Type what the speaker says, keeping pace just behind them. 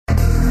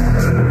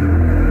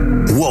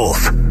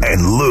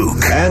and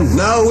Luke. And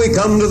now we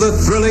come to the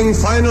thrilling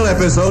final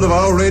episode of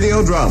our radio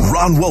drama.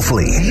 Ron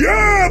Wolfley.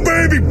 Yeah,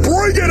 baby,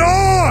 bring it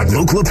on!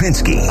 Luke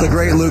Lipinski. The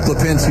great Luke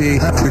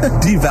Lipinski.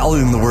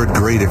 Devaluing the word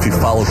great if you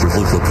follow for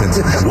Luke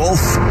Lipinski.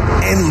 Wolf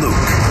and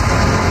Luke.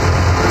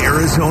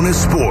 Arizona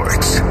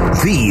Sports,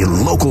 the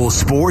local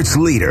sports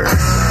leader.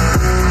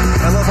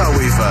 I love how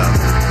we've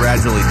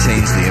gradually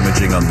changed the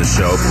imaging on the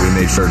show, but we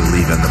made sure to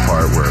leave in the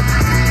part where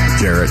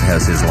Jarrett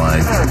has his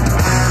line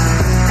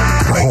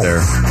right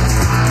there.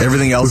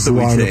 Everything else that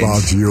we changed.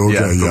 About you.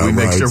 Okay, but we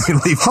make sure we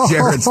leave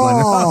Jarrett's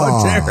line.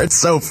 Oh, Jarrett's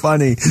so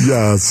funny.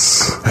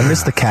 Yes. I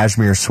missed the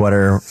cashmere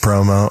sweater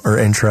promo or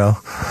intro.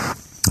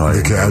 Oh,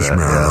 the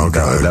cashmere.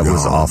 That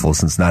was awful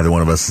since neither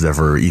one of us has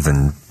ever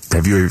even...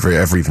 Have you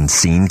ever even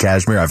seen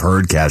Cashmere? I've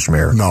heard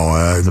Cashmere. No,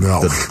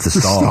 no. The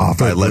song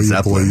by Led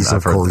Zeppelin. Please.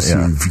 Of course,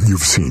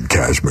 you've seen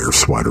Cashmere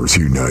sweaters.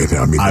 You know,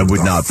 I mean, I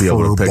would not be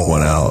able to pick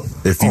one out.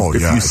 If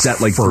you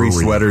set like three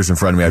sweaters in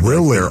front of me, I'd be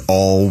like, they're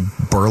all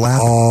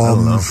burlap. I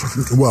don't know.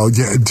 Well,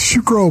 yeah. Did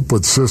you grow up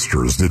with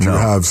sisters? Did you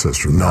have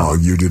sisters? No,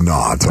 you did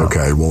not. No.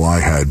 Okay. Well,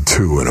 I had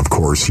two, and of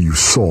course, you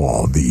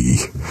saw the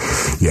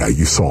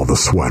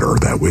sweater.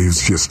 That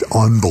was just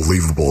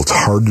unbelievable. It's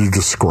hard to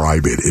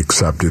describe it,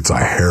 except it's a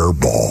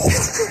hairball.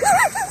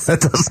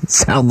 That doesn't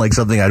sound like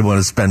something I'd want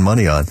to spend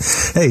money on.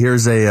 Hey,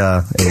 here's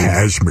a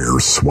cashmere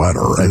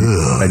sweater.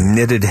 A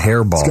knitted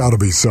hairball. It's got to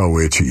be so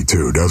itchy,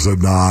 too, does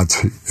it not?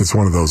 It's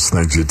one of those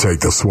things you take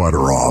the sweater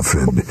off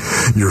and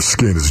your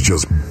skin is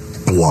just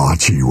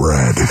blotchy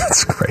red.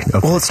 That's great. Okay.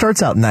 Well, it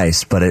starts out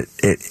nice, but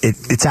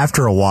it's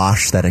after a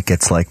wash that it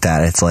gets like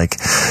that. It's like...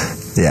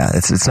 Yeah,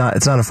 it's not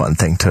a fun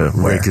thing to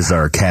wear. Rick is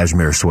our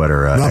cashmere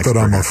sweater Not expert. that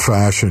I'm a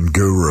fashion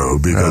guru,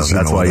 because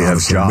that's why you have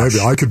Josh.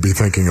 Maybe I could be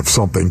thinking of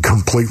something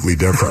completely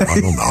different. I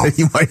don't know.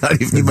 You might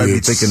not even. You might be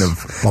thinking of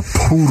a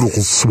poodle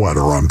sweater.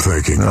 I'm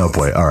thinking. Oh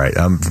boy! All right,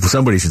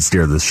 somebody should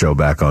steer this show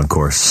back on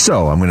course.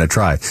 So I'm going to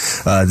try.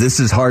 This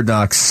is Hard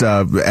Knocks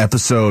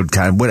episode.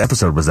 What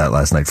episode was that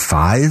last night?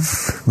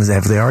 5?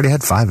 Have they already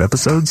had 5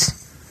 episodes?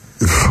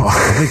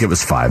 I think it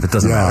was 5. It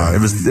doesn't matter.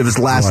 It was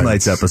last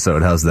night's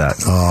episode. How's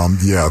that?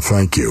 Yeah,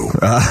 thank you.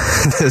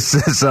 This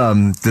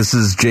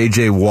is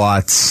JJ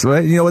Watt's.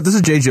 You know what? This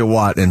is JJ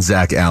Watt and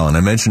Zach Allen.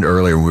 I mentioned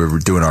earlier we were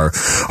doing our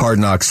Hard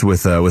Knocks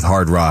with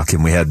Hard Rock,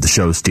 and we had the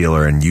show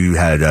stealer, and you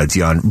had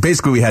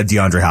basically we had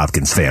DeAndre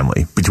Hopkins'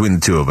 family. Between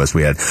the two of us,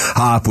 we had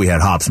Hop, we had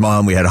Hop's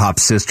mom, we had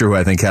Hop's sister, who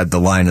I think had the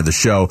line of the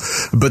show.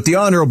 But the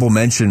honorable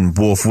mention,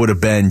 Wolf, would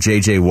have been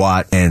JJ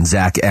Watt and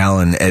Zach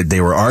Allen.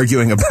 They were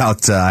arguing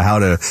about how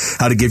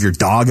to give your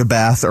dog a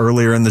bath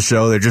earlier in the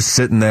show. They're just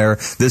sitting there.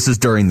 This is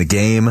during the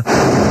game. Is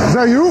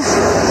that you?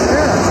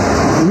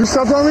 Yeah. You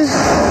stepped on me?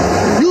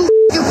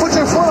 You put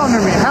your foot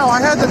under me. How? I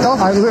had the dog.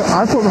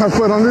 I put my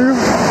foot under you?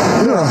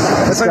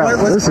 Yeah. It's like,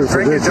 let's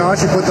drink it,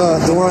 Josh. You put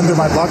the door under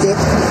my bucket.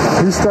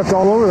 You stepped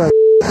all over that.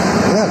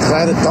 Yeah, because I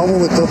had a double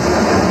with the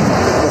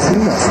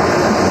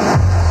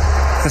female.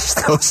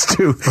 Those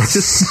two,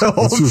 just the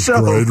whole just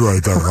show. Great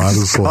right there,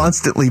 honestly.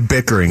 Constantly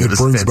bickering. It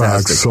brings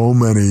back so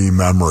many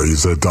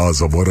memories, it does,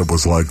 of what it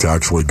was like to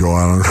actually go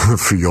out on the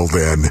field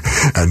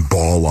and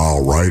ball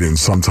out, right? And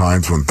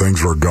sometimes when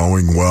things were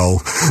going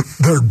well,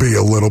 there'd be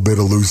a little bit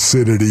of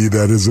lucidity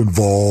that is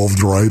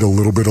involved, right? A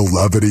little bit of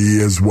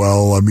levity as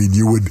well. I mean,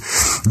 you'd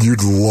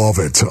love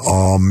it.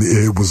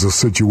 It was a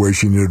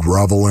situation you'd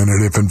revel in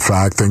it if, in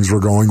fact, things were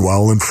going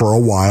well. And for a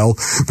while,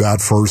 that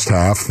first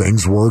half,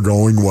 things were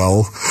going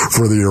well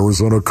for the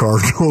Arizona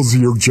Cardinals.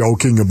 You're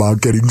joking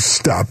about getting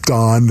stepped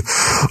on.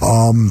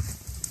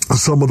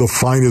 Some of the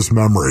finest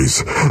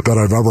memories that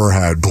I've ever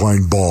had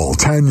playing ball,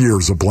 10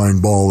 years of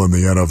playing ball in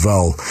the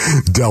NFL,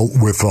 dealt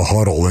with the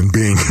huddle and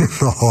being in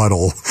the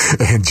huddle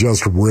and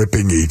just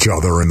ripping each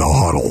other in the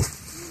huddle.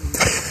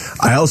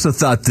 I also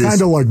thought this...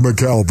 Kind of like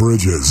Mikal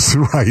Bridges,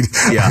 right?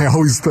 Yeah. I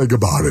always think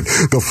about it.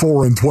 The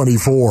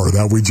 4-24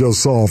 that we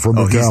just saw from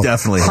Mikal. He's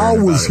definitely How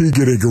was he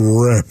getting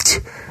ripped?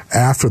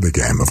 After the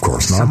game, of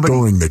course, not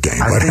during the game,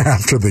 but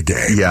after the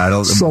game. Yeah, I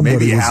don't.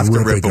 Maybe you have to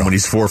rip him when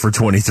he's 4 for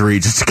 23,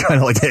 just to kind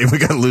of like, hey, we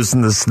got to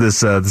loosen this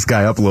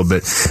guy up a little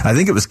bit. I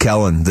think it was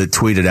Kellen that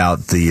tweeted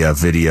out the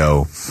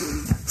video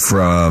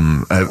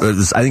from. I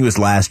think it was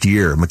last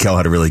year. Mikal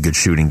had a really good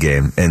shooting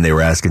game, and they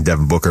were asking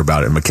Devin Booker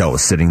about it. And Mikal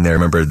was sitting there.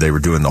 Remember, they were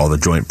doing all the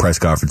joint press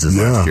conferences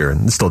last year,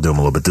 and still do them a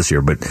little bit this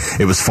year, but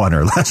it was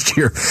funner last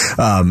year.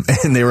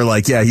 And they were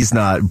like, yeah, he's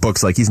not.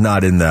 Book's like, he's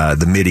not in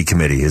the MIDI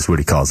committee, is what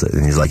he calls it,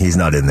 and he's like, he's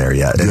not in there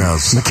yet. And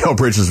Mikal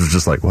Bridges was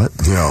just like, what?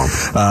 Yeah.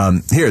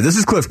 Here, this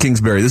is Cliff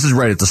Kingsbury. This is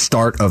right at the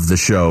start of the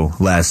show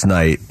last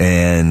night,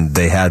 and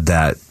they had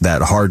that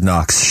Hard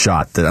Knocks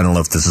shot that I don't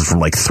know if this is from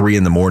like 3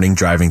 a.m,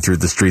 driving through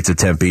the streets of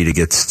Tempe to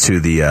get to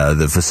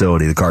the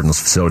facility, the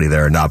Cardinals facility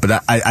there or not.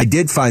 But I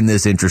did find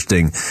this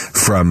interesting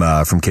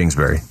from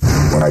Kingsbury.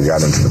 When I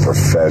got into the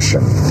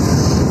profession,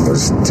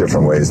 there's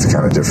different ways to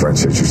kind of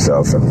differentiate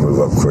yourself and move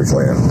up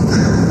quickly. And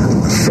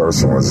the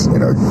first one was,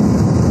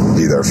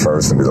 be there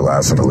first and be the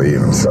last one to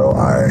leave. And so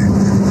I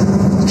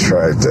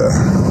tried to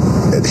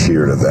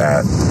adhere to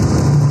that.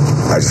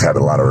 I just had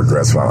a lot of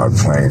regrets about my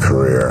playing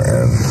career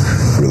and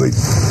really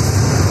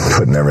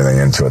putting everything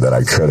into it that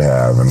I could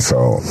have. And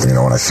so,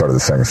 when I started the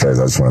second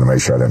phase, I just wanted to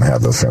make sure I didn't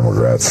have those same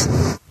regrets.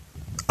 I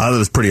thought it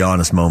was a pretty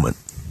honest moment.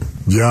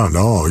 Yeah,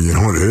 no,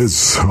 it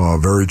is a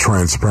very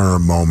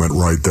transparent moment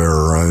right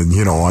there. And,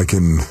 I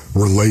can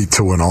relate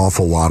to an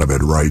awful lot of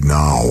it right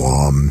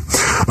now,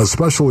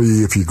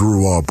 especially if you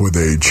grew up with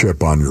a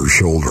chip on your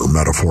shoulder,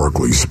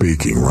 metaphorically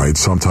speaking, right?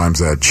 Sometimes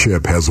that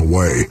chip has a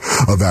way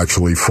of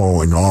actually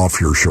falling off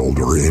your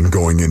shoulder and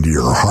going into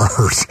your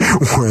heart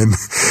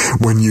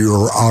when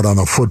you're out on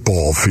a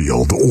football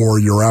field, or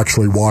you're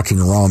actually walking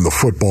around the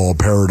football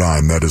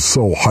paradigm that is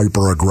so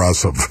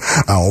hyper-aggressive,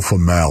 alpha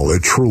male.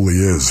 It truly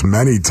is.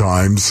 Many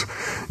times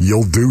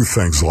you'll do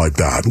things like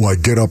that,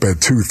 like get up at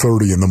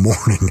 2:30 in the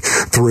morning,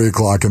 3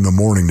 o'clock in the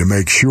morning to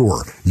make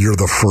sure you're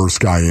the first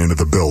guy into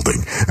the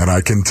building. And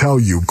I can tell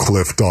you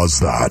Cliff does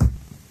that.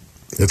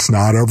 It's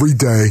not every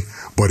day,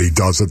 but he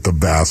does it the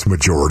vast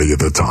majority of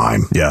the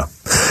time. Yeah.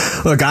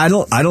 Look, I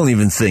don't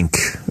even think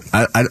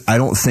I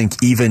don't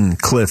think even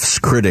Cliff's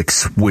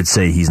critics would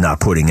say he's not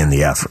putting in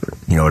the effort.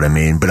 You know what I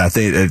mean? But I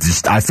think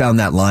I found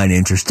that line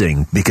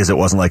interesting because it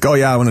wasn't like, oh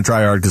yeah, I want to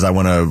try hard because I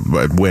want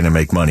to win and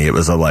make money. It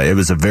was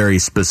a very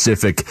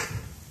specific,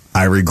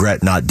 I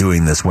regret not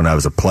doing this when I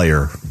was a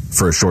player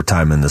for a short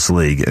time in this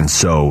league. And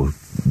so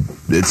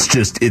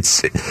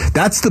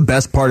that's the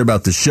best part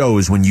about the show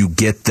is when you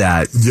get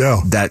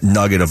that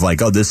nugget of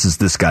like, oh, this is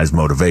this guy's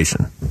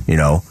motivation,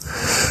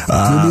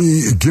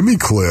 Give me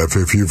Cliff,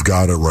 if you've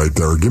got it right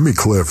there. Give me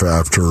Cliff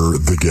after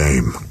the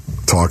game,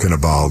 talking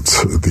about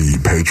the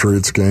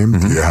Patriots game.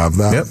 Mm-hmm. Do you have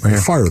that? Yep, right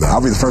here. Fire that.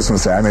 I'll be the first one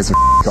to say I made some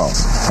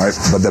calls, right?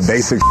 But the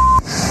basic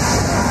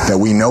that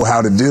we know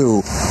how to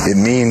do, it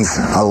means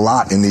a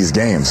lot in these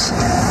games.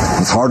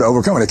 It's hard to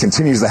overcome, and it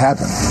continues to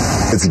happen.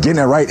 It's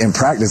getting it right in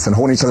practice and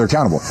holding each other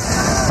accountable.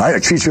 Right? I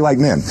treat you like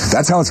men.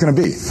 That's how it's going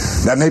to be.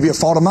 That may be a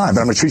fault of mine,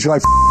 but I'm going to treat you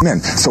like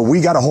men. So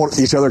we got to hold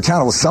each other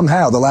accountable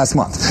somehow the last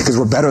month, because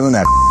we're better than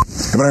that.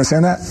 Everybody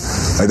understand that?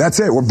 Like, that's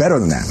it. We're better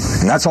than that.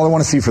 And that's all I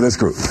want to see for this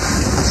group.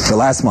 The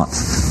last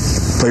month.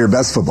 Play your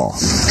best football.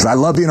 Because I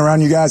love being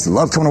around you guys. I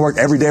love coming to work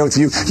every day with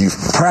you. You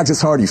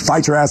practice hard. You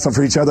fight your ass off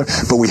for each other.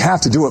 But we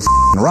have to do it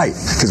right,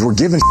 because we're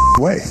giving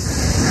away.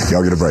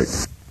 Y'all get a break.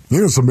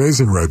 It's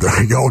amazing right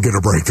there. Y'all get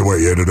a break the way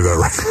you ended it.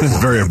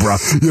 It's very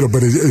abrupt.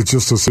 But it's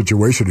just a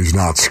situation. He's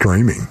not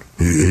screaming.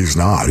 He's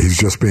not. He's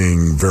just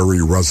being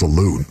very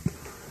resolute.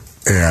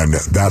 And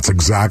that's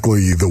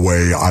exactly the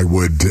way I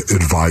would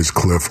advise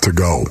Cliff to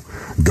go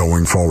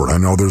going forward. I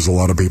know there's a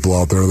lot of people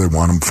out there that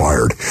want him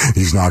fired.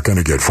 He's not going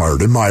to get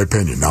fired, in my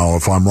opinion. Now,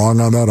 if I'm wrong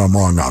on that, I'm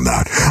wrong on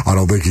that. I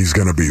don't think he's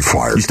going to be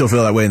fired. You still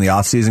feel that way in the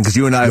offseason? Because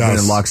you and I have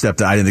been in lockstep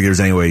that I didn't think there was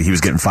any way he was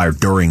getting fired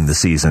during the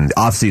season.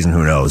 Offseason,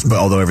 who knows? But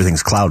although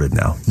everything's clouded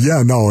now.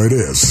 Yeah, no, it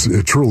is.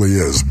 It truly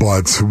is.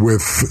 But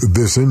with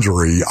this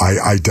injury,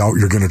 I doubt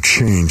you're going to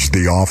change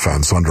the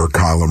offense under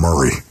Kyler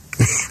Murray.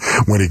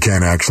 When he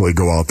can't actually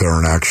go out there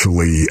and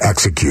actually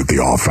execute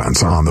the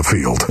offense on the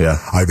field. Yeah.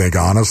 I think,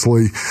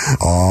 honestly,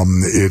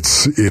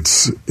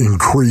 it's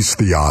increased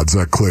the odds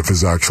that Cliff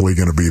is actually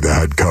going to be the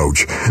head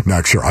coach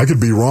next year. I could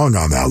be wrong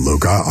on that,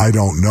 Luke. I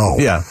don't know.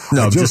 Yeah.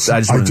 No, I just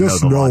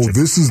know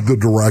this is the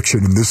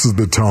direction and this is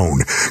the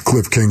tone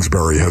Cliff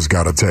Kingsbury has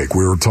got to take.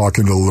 We were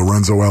talking to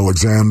Lorenzo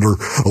Alexander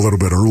a little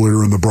bit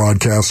earlier in the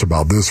broadcast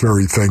about this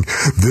very thing.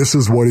 This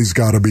is what he's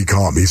got to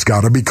become. He's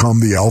got to become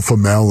the alpha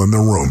male in the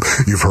room.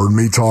 You've heard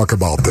me talk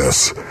about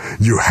this.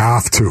 You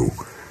have to.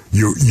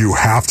 You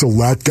have to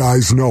let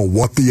guys know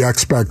what the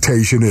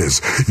expectation is.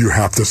 You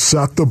have to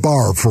set the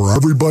bar for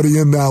everybody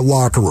in that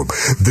locker room.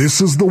 This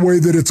is the way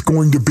that it's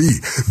going to be.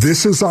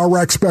 This is our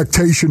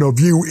expectation of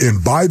you.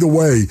 And by the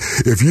way,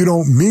 if you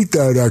don't meet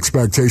that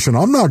expectation,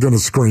 I'm not going to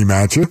scream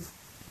at you.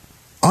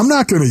 I'm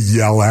not going to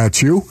yell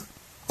at you.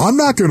 I'm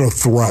not going to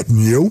threaten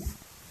you.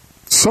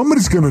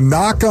 Somebody's going to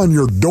knock on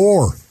your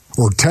door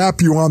or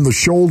tap you on the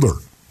shoulder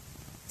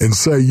and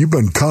say, you've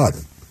been cut.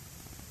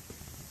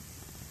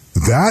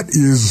 That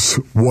is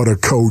what a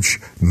coach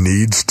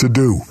needs to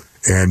do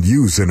and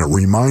use. And it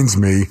reminds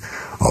me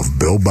of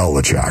Bill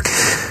Belichick.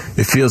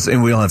 It feels,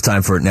 and we don't have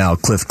time for it now,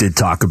 Cliff did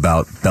talk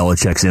about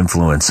Belichick's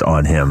influence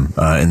on him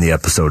in the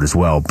episode as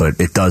well, but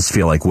it does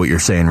feel like what you're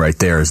saying right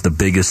there is the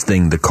biggest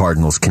thing the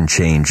Cardinals can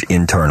change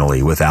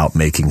internally without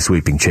making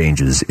sweeping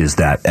changes is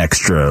that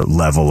extra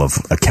level of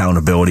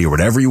accountability or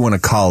whatever you want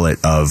to call it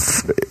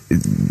of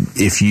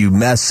if you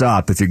mess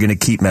up, if you're going to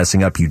keep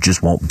messing up, you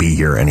just won't be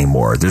here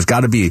anymore. There's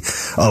got to be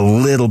a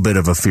little bit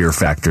of a fear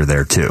factor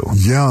there too.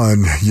 Yeah,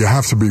 and you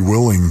have to be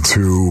willing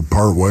to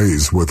part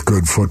ways with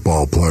good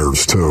football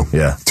players too.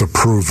 Yeah. To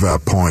prove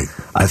that point.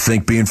 I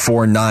think being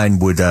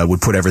 4-9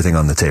 would put everything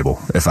on the table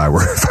if I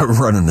were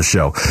running the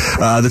show.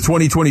 The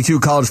 2022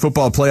 college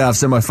football playoff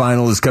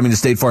semifinal is coming to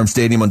State Farm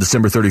Stadium on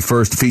December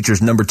 31st. It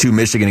features number 2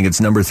 Michigan against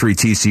number 3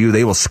 TCU.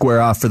 They will square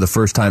off for the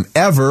first time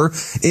ever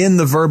in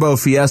the Verbo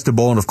Fiesta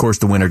Bowl, and of course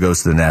the winner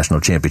goes to the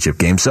national championship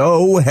game.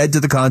 So head to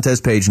the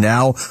contest page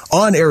now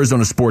on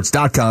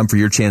ArizonaSports.com for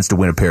your chance to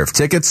win a pair of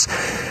tickets.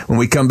 When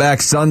we come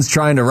back, Suns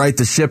trying to right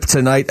the ship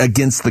tonight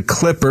against the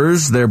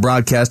Clippers. Their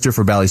broadcaster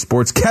for Bally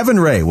Sports, Kevin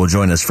Ray, will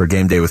join us for Game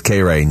Game Day with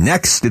K-Ray.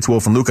 Next, it's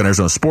Wolf and Luke on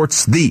Arizona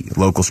Sports, the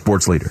local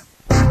sports leader.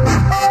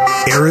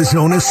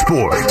 Arizona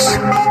Sports,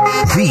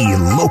 the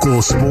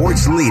local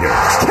sports leader.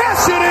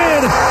 Cash it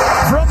in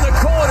from the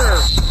corner.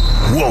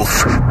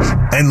 Wolf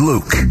and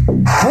Luke.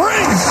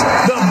 Brings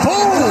the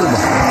boom.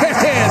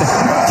 And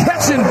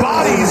catching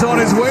bodies on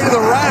his way to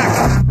the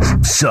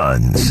rack.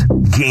 Suns,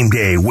 Game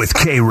Day with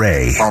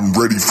K-Ray. I'm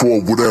ready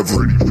for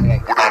whatever.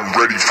 I'm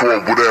ready for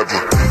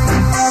whatever.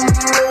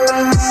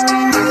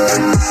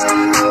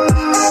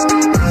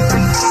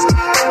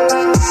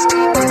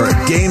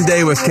 Game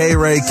Day with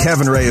K-Ray.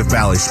 Kevin Ray of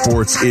Valley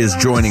Sports is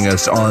joining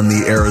us on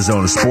the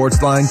Arizona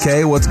Sports Line.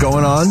 K, what's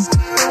going on?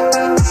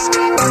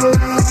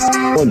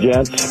 Hello,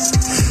 gents.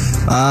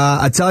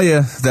 I tell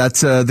you,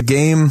 that's the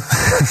game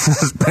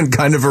has been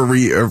kind of a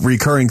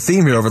recurring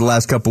theme here over the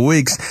last couple of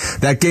weeks.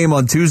 That game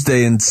on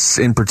Tuesday, in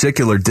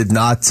particular, did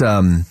not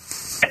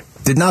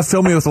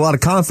fill me with a lot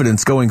of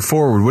confidence going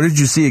forward. What did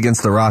you see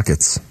against the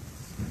Rockets?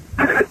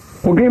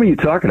 What game are you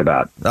talking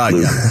about? Yeah.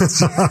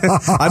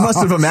 I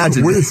must have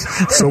imagined it.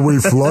 So we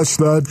flushed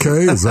that,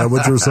 Kay? Is that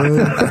what you're saying?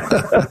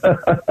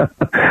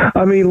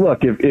 I mean,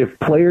 look, if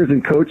players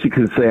and coaches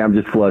can say I'm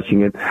just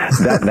flushing it,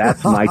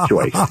 that's my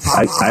choice.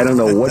 I don't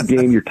know what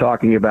game you're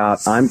talking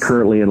about. I'm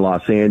currently in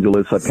Los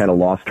Angeles. I've kind of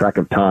lost track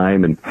of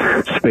time and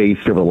space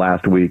over the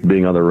last week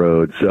being on the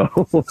road. So,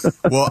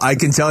 well, I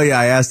can tell you,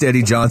 I asked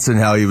Eddie Johnson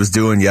how he was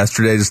doing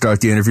yesterday to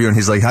start the interview, and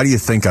he's like, "How do you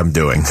think I'm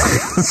doing?"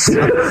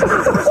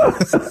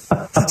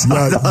 You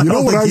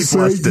know what I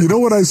say? You know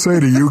what I say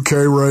to you,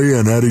 K-Ray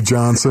and Eddie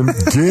Johnson?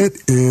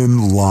 Get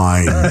in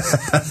line.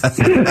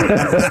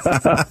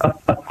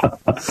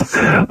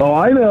 Oh,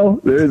 I know.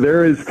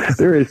 There is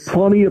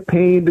plenty of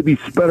pain to be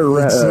spread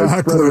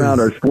around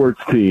our sports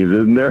teams,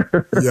 isn't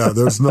there? Yeah,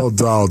 there's no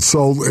doubt.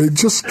 So,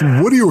 just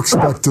what do you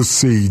expect to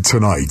see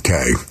tonight,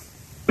 Kay?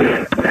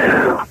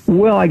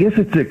 Well, I guess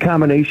it's a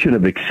combination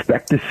of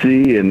expect to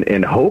see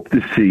and hope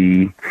to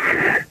see,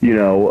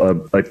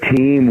 a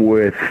team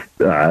with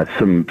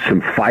some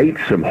fight,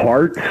 some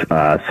heart,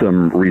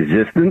 some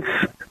resistance,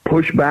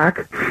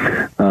 pushback.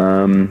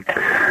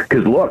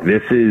 Because look,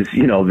 this is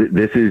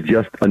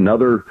just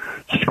another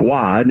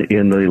squad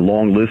in the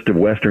long list of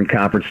Western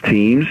Conference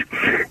teams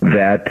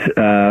that.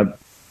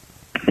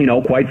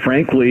 Quite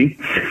frankly,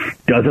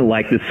 doesn't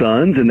like the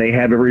Suns, and they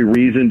have every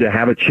reason to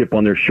have a chip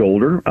on their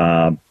shoulder.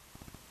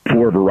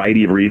 For a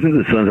variety of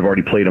reasons. The Suns have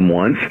already played them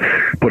once,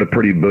 put a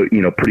pretty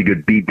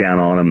good beat down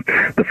on them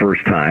the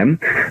first time.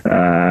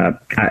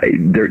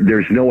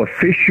 There's no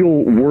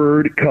official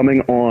word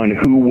coming on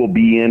who will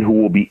be in,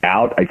 who will be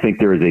out. I think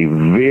there is a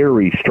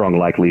very strong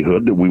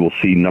likelihood that we will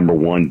see number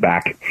one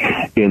back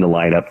in the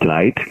lineup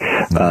tonight.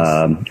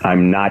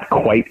 I'm not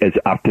quite as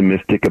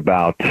optimistic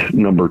about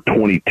number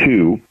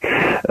 22,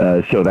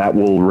 so that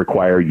will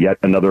require yet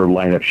another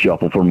lineup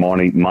shuffle for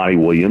Monty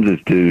Williams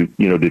as to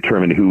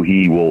determine who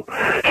he will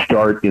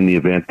start in the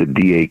event that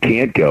DA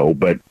can't go.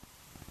 But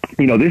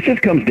this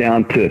just comes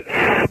down to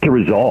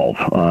resolve.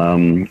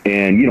 Monty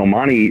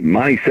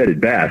said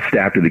it best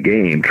after the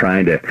game,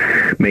 trying to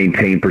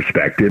maintain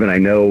perspective. And I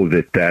know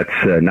that that's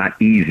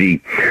not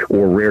easy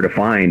or rare to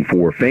find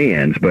for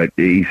fans, but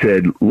he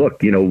said,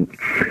 look,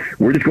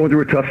 we're just going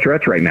through a tough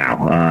stretch right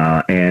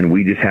now. And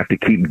we just have to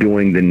keep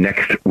doing the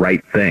next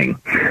right thing.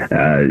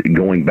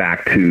 Going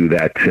back to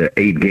that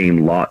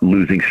 8-game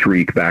losing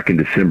streak back in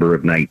December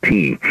of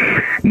 19.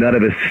 None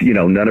of us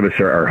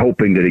are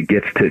hoping that it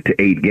gets to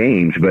 8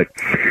 games, but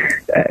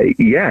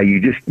you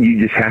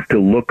just have to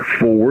look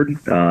forward.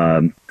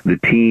 The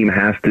team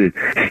has to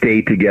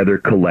stay together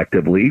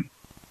collectively.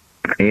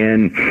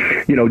 And,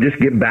 just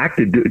get back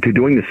to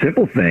doing the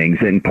simple things.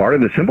 And part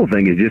of the simple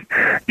thing is just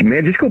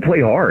go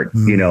play hard,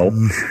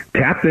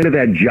 tap into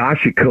that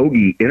Josh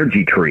Okogie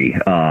energy tree,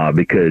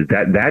 because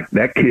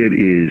that kid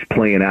is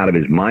playing out of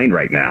his mind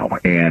right now.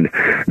 And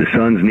the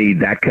Suns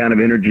need that kind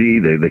of energy,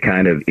 the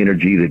kind of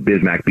energy that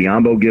Bismack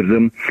Biyombo gives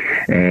them.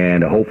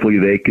 And hopefully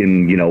they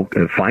can,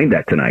 find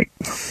that tonight.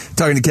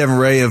 Talking to Kevin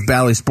Ray of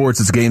Valley Sports,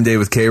 it's Game Day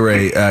with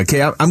K-Ray.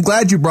 I'm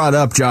glad you brought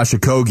up Josh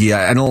Okogie.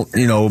 I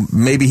don't,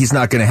 maybe he's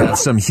not going to have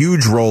some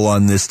huge role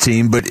on this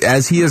team, but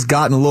as he has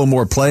gotten a little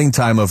more playing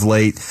time of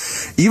late,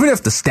 even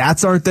if the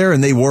stats aren't there,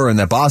 and they were in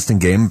that Boston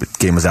game, but the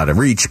game was out of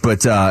reach,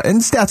 but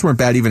and stats weren't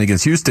bad even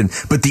against Houston,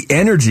 but the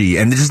energy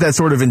and just that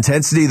sort of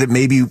intensity that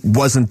maybe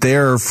wasn't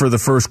there for the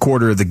first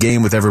quarter of the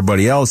game with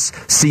everybody else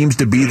seems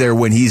to be there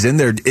when he's in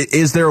there.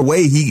 Is there a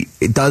way he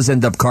does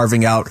end up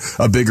carving out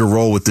a bigger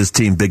role with this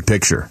team, big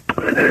picture?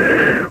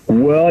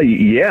 Well,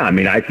 yeah. I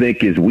mean, I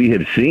think as we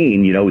have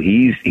seen,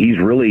 he's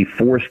really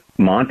forced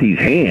Monty's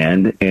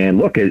hand. And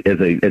look, as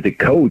a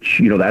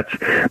coach, that's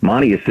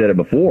Monty has said it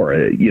before.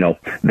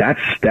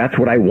 That's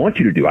what I want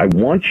you to do. I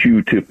want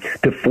you to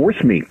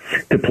force me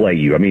to play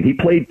you. I mean, he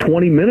played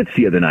 20 minutes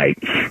the other night,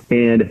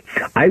 and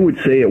I would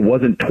say it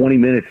wasn't 20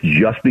 minutes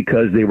just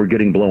because they were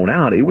getting blown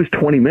out. It was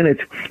 20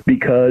 minutes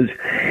because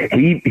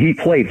he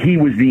played. He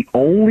was the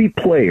only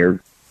player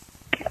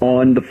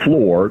on the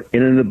floor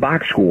and in the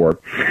box score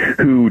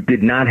who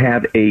did not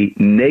have a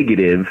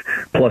negative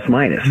plus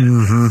minus.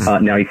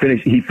 Now he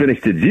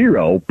finished at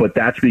 0, but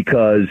that's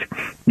because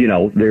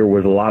there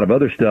was a lot of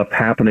other stuff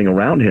happening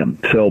around him.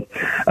 So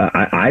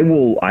I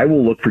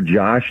will look for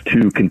Josh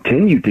to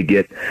continue to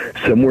get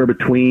somewhere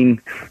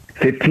between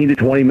 15 to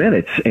 20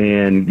 minutes.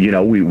 And,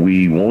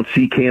 we won't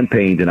see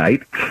campaign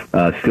tonight.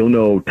 Still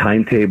no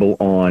timetable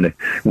on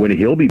when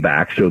he'll be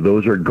back. So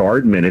those are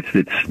guard minutes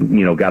that's,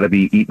 got to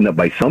be eaten up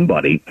by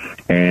somebody.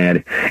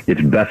 And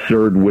it's best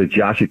served with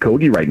Josh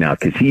Okogie right now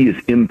because he is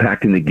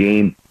impacting the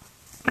game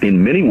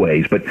in many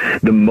ways, but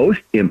the most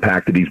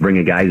impact that he's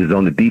bringing guys is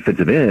on the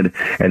defensive end,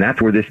 and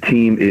that's where this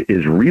team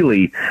is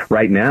really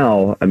right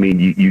now. I mean,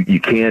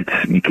 you can't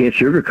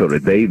sugarcoat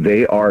it.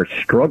 They are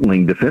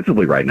struggling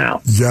defensively right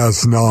now.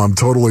 Yes, no, I'm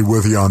totally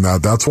with you on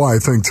that. That's why I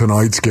think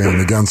tonight's game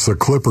against the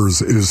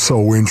Clippers is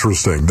so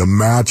interesting. The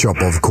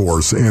matchup, of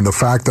course, and the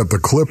fact that the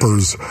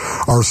Clippers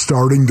are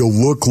starting to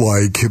look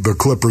like the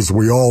Clippers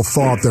we all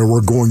thought they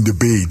were going to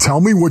be. Tell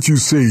me what you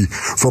see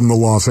from the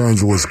Los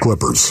Angeles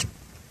Clippers.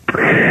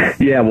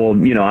 Yeah, well,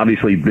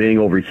 obviously being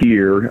over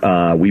here,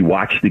 we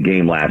watched the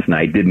game last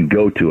night. Didn't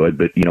go to it,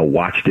 but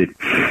watched it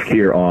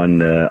here on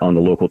the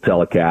local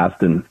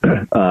telecast. And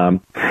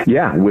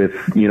with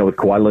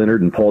Kawhi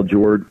Leonard and Paul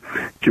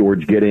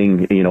George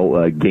getting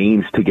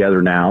games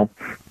together now.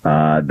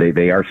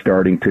 They are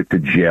starting to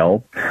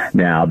gel.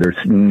 Now,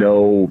 there's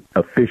no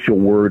official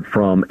word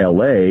from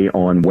L.A.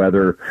 on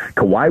whether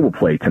Kawhi will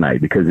play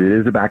tonight because it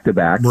is a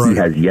back-to-back. Right. He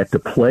has yet to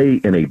play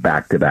in a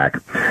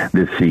back-to-back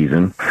this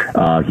season.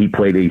 He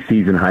played a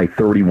season-high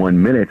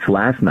 31 minutes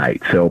last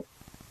night. So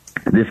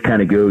this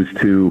kind of goes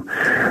to,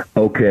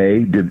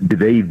 okay, do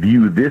they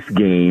view this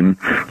game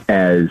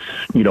as,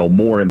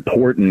 more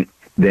important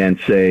than,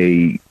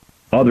 say,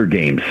 other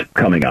games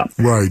coming up?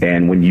 Right.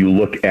 And when you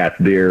look at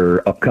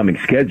their upcoming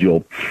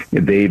schedule,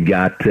 they've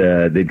got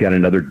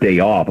another day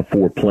off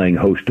before playing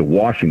host to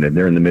Washington.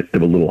 They're in the midst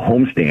of a little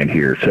homestand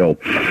here. So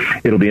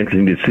it'll be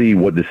interesting to see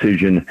what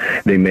decision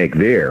they make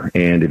there.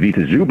 And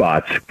Ivica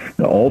Zubac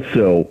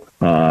also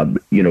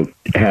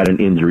had an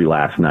injury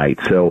last night,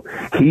 so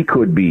he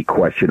could be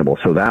questionable.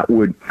 So that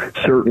would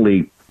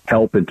certainly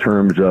help in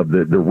terms of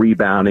the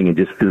rebounding and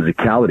just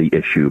physicality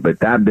issue. But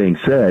that being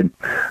said,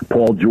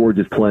 Paul George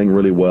is playing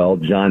really well.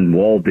 John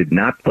Wall did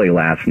not play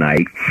last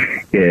night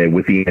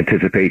with the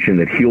anticipation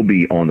that he'll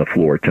be on the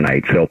floor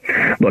tonight. So,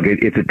 look,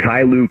 it's a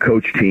Ty Lue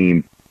coach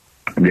team.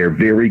 They're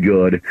very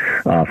good,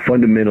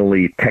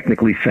 fundamentally,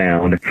 technically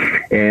sound.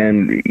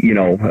 And,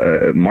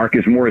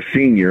 Marcus Morris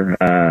Sr.,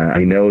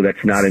 I know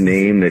that's not a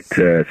name that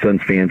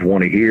Suns fans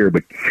want to hear,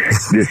 but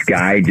this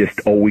guy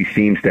just always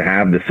seems to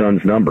have the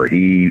Suns number.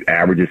 He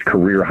averages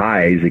career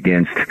highs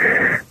against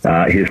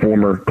his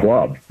former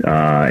club.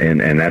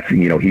 And that's,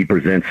 he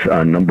presents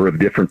a number of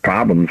different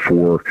problems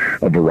for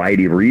a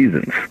variety of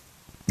reasons.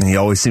 And he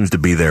always seems to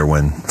be there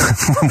when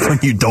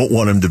you don't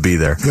want him to be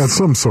there. Yeah, at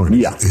some sort.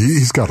 Yeah.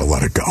 He's got to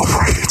let it go,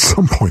 right? At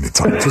some point in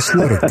time. Just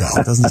let it go.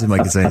 It doesn't seem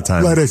like it's any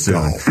time. Let it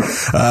go.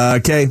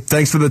 Okay,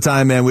 thanks for the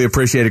time, man. We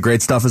appreciate it.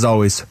 Great stuff as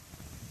always.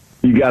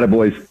 You got it,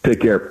 boys. Take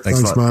care.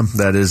 Thanks, man.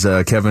 That is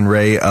Kevin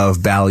Ray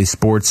of Bally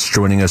Sports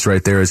joining us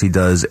right there as he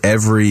does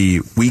every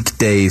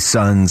weekday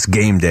Suns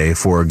game day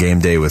for Game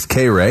Day with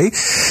K-Ray.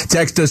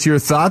 Text us your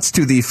thoughts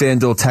to the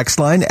FanDuel text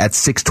line at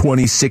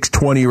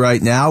 620-620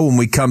 right now. When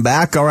we come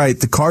back, all right,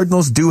 the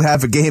Cardinals do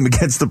have a game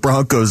against the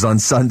Broncos on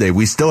Sunday.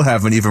 We still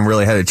haven't even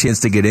really had a chance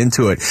to get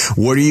into it.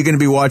 What are you going to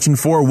be watching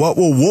for? What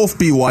will Wolf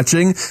be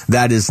watching?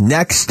 That is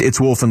next. It's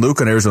Wolf and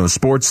Luke on Arizona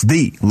Sports,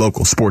 the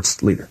local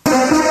sports leader.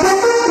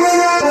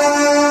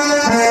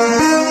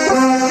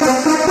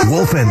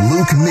 Wolf and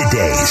Luke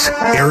Middays,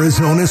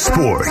 Arizona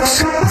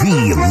Sports,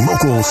 the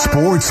local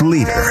sports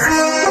leader.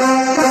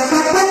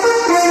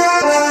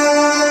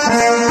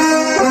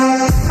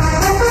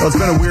 Well, it's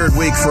been a weird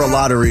week for a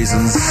lot of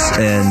reasons,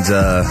 and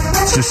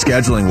it's just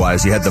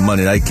scheduling-wise. You had the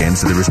Monday night game,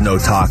 so there was no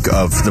talk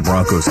of the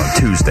Broncos on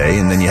Tuesday,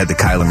 and then you had the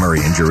Kyler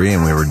Murray injury,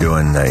 and we were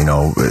doing,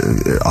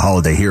 a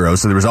holiday hero,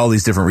 so there was all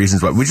these different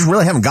reasons why we just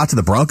really haven't got to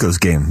the Broncos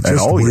game at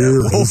all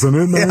weird, yet. Isn't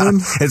it, man?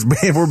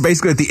 Yeah, we're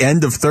basically at the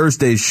end of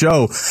Thursday's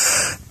show.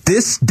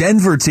 This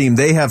Denver team,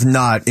 they have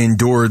not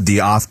endured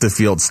the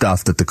off-the-field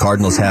stuff that the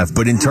Cardinals have.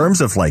 But in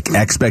terms of,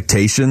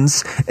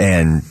 expectations,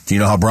 and you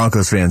know how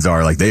Broncos fans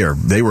are,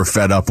 they were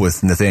fed up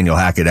with Nathaniel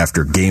Hackett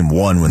after Game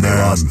 1 when they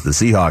lost to the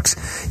Seahawks.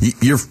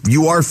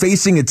 You are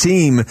facing a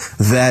team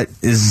that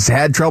has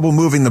had trouble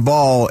moving the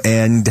ball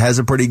and has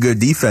a pretty good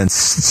defense.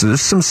 So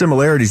there's some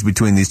similarities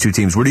between these two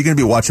teams. What are you going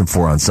to be watching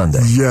for on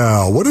Sunday?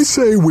 Yeah, what do you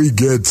say we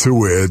get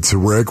to it,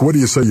 Rick? What do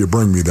you say you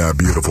bring me that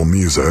beautiful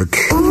music?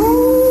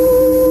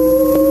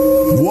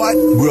 What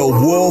will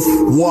Wolf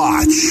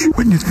watch?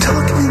 When you're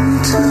talking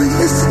to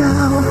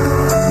yourself,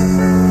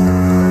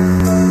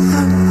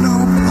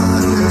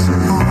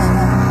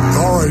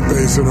 all right,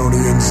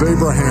 Basinonians,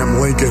 Abraham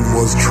Lincoln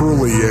was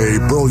truly a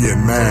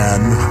brilliant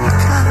man.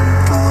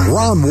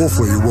 Ron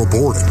Wolfley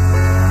reported.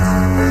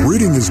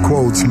 Reading his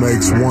quotes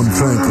makes one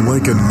think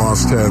Lincoln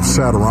must have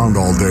sat around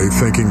all day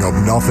thinking of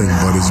nothing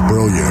but his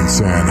brilliance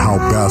and how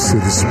best to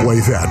display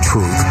that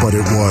truth, but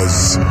it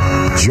was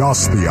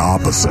just the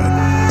opposite.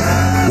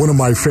 One of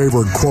my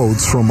favorite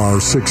quotes from our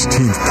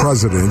 16th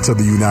president of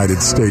the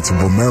United States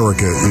of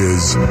America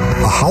is,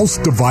 "A house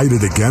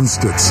divided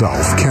against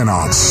itself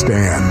cannot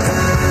stand."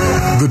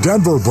 The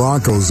Denver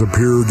Broncos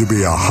appear to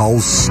be a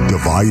house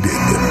divided.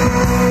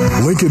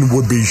 Lincoln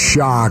would be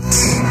shocked.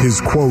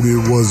 His quote,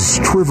 it was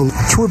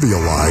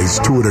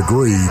trivialized to a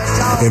degree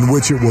in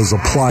which it was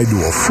applied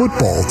to a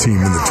football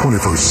team in the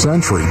 21st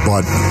century,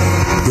 but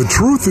the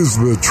truth is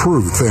the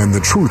truth, and the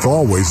truth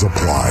always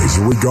applies,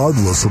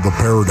 regardless of the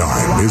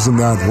paradigm. Isn't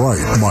that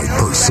right, Mike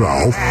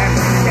Purcell?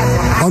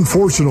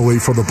 Unfortunately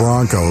for the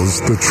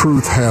Broncos, the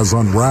truth has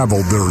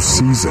unraveled their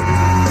season.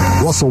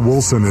 Russell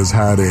Wilson has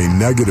had a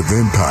negative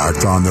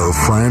impact on their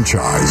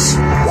franchise.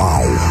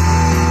 Wow.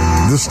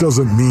 This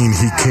doesn't mean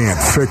he can't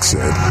fix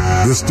it.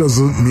 This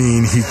doesn't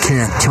mean he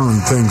can't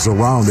turn things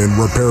around and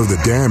repair the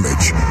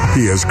damage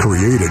he has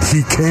created.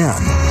 He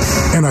can,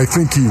 and I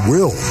think he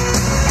will.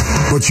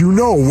 But you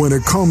know, when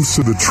it comes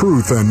to the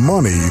truth and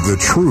money, the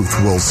truth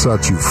will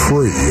set you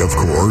free, of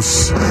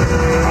course.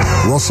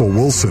 Russell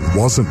Wilson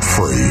wasn't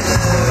free.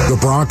 The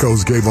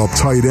Broncos gave up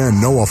tight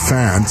end Noah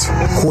Fant,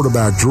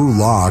 quarterback Drew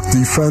Lock,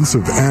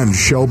 defensive end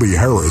Shelby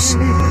Harris,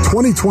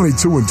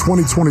 2022 and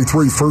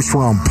 2023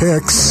 first-round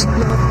picks,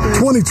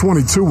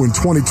 2022 and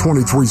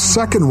 2023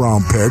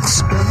 second-round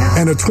picks,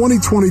 and a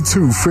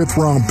 2022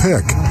 fifth-round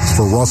pick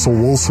for Russell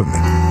Wilson.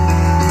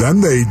 Then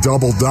they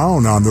doubled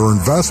down on their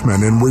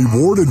investment and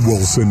rewarded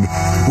Wilson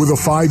with a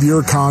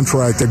 5-year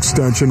contract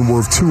extension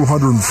worth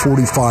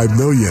 $245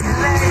 million,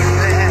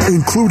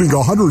 including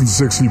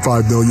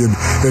 $165 million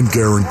in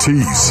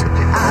guarantees.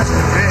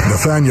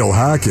 Nathaniel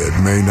Hackett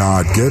may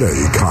not get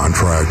a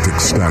contract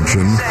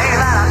extension.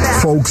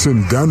 Folks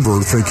in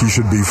Denver think he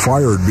should be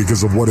fired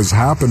because of what has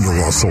happened to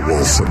Russell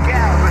Wilson.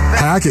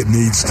 Hackett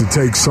needs to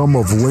take some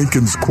of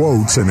Lincoln's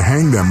quotes and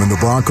hang them in the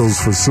Broncos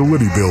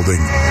facility building.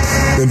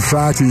 In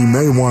fact, he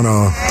may want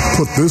to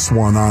put this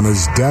one on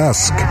his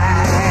desk.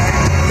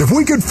 If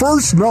we could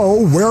first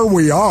know where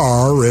we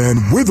are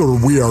and whither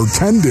we are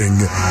tending,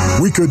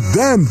 we could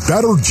then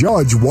better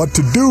judge what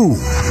to do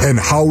and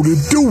how to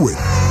do it,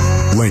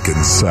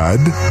 Lincoln said.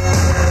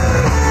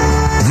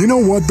 You know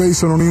what,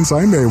 Basinonians?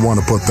 I may want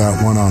to put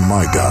that one on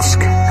my desk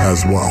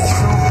as well.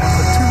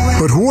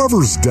 But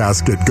whoever's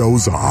desk it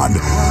goes on,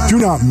 do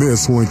not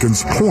miss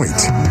Lincoln's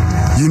point.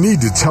 You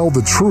need to tell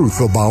the truth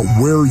about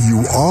where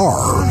you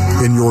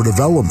are in your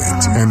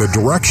development and the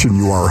direction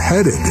you are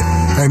headed.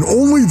 And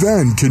only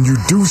then can you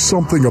do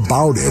something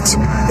about it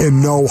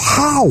and know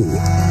how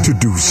to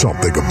do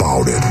something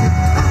about it.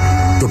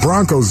 The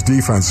Broncos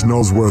defense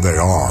knows where they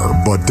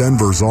are, but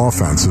Denver's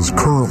offense is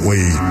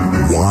currently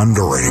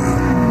wandering.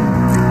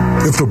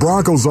 If the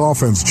Broncos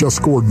offense just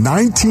scored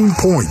 19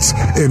 points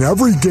in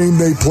every game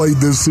they played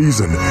this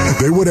season,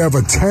 they would have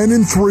a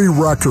 10-3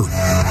 record.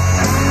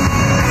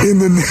 In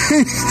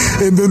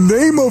the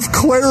name of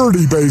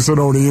clarity,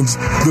 Basinonians,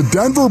 the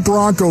Denver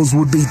Broncos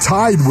would be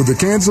tied with the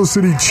Kansas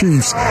City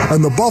Chiefs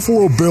and the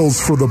Buffalo Bills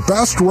for the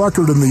best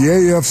record in the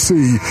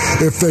AFC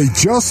if they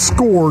just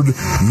scored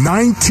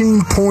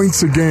 19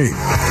 points a game.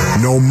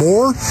 No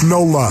more,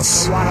 no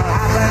less.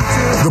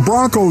 The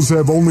Broncos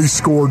have only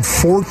scored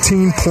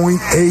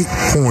 14.8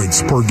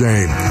 points per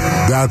game.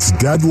 That's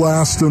dead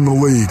last in the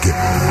league.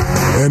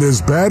 And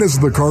as bad as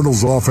the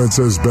Cardinals' offense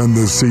has been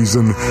this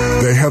season,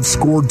 they have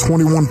scored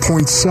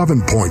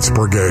 21.7 points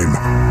per game.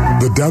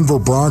 The Denver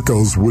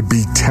Broncos would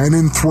be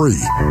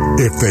 10-3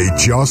 if they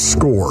just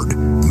scored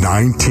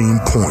 19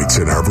 points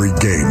in every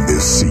game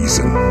this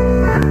season.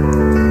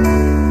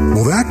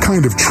 Will that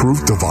kind of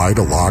truth divide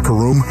a locker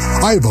room?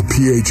 I have a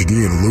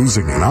PhD in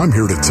losing, and I'm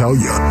here to tell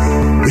you,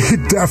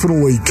 it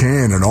definitely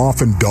can and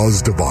often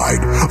does divide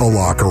a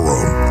locker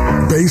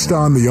room. Based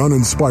on the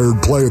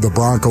uninspired play of the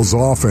Broncos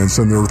offense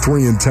in their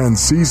 3-10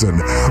 season,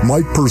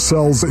 Mike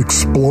Purcell's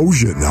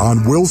explosion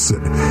on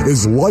Wilson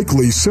is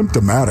likely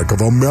symptomatic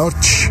of a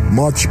much,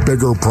 much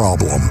bigger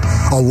problem.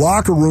 A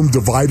locker room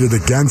divided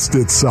against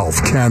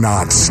itself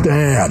cannot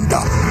stand.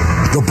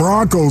 The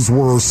Broncos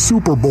were a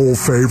Super Bowl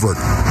favorite.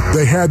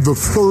 They had the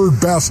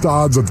third best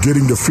odds of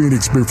getting to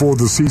Phoenix before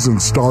the season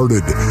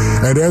started.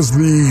 And as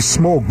the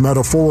smoke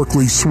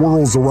metaphorically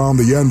swirls around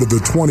the end of the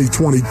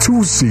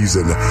 2022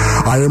 season,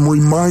 I am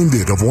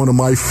reminded of one of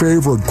my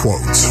favorite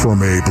quotes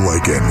from Abe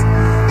Lincoln.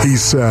 He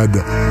said,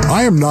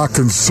 "I am not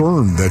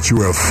concerned that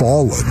you have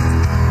fallen.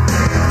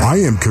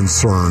 I am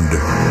concerned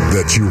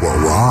that you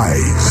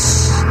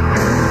arise."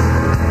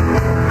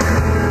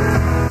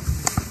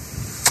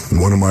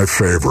 One of my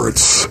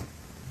favorites.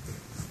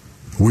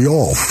 We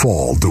all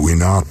fall, do we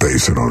not,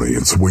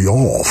 Basinonians? We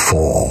all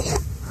fall.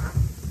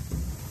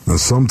 And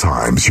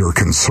sometimes your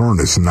concern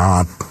is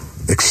not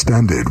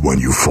extended when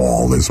you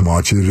fall as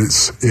much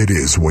as it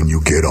is when you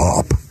get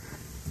up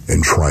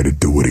and try to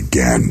do it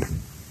again.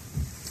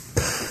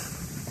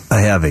 I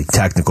have a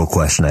technical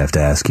question I have to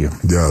ask you.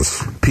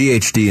 Yes.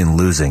 PhD in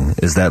losing,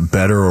 is that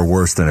better or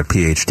worse than a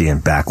PhD in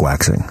back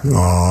waxing?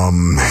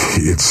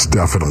 It's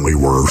definitely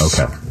worse.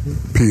 Okay.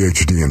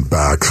 PhD in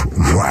back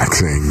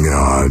waxing,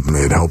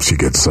 it helps you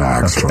get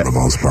sacks for the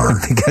most part.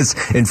 Because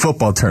in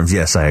football terms,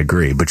 yes, I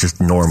agree. But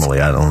just normally,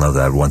 I don't know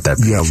that I'd want that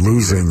PhD. Yeah,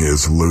 losing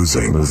is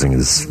losing. Losing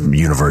is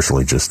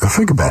universally just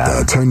think about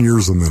bad. that. 10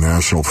 years in the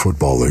National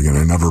Football League, and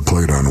I never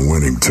played on a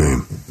winning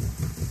team.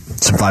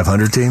 Some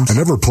 500 teams? I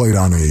never played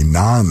on a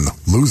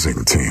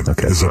non-losing team,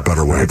 is a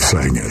better way of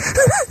saying it.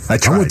 I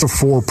went to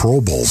 4 Pro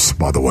Bowls,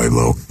 by the way,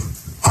 Luke.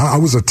 I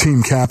was a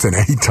team captain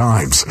 8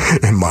 times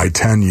in my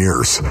 10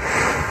 years.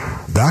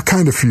 That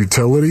kind of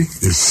futility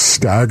is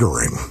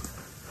staggering.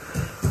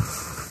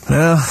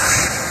 Yeah.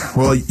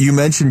 Well, you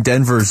mentioned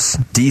Denver's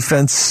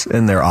defense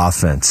and their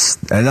offense,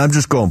 and I'm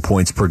just going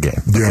points per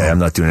game. Yeah. Okay, I'm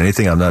not doing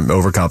anything. I'm not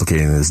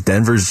overcomplicating this.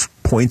 Denver's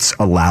points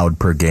allowed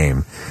per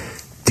game.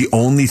 The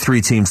only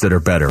 3 teams that are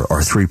better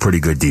are 3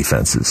 pretty good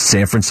defenses: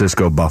 San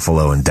Francisco,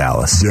 Buffalo, and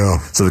Dallas. Yeah.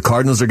 So the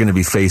Cardinals are going to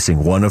be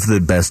facing one of the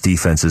best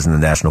defenses in the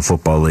National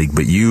Football League,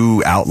 but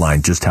you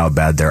outlined just how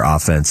bad their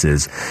offense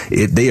is.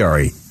 They are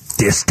a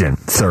distant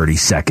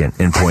 32nd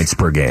in points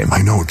per game.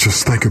 I know.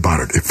 Just think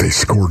about it. If they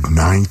scored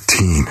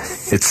 19.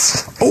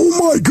 It's...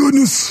 Oh, my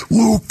goodness,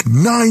 Luke.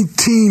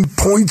 19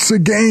 points a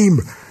game.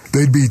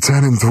 They'd be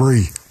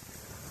 10-3.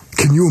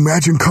 Can you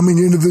imagine coming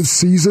into this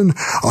season?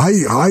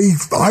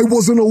 I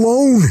wasn't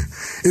alone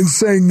in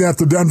saying that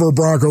the Denver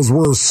Broncos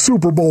were a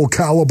Super Bowl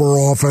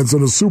caliber offense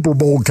and a Super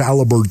Bowl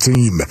caliber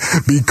team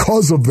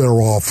because of their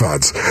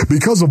offense,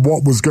 because of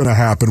what was going to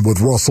happen with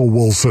Russell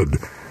Wilson.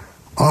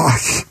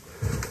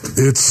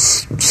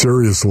 It's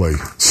seriously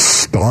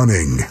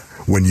stunning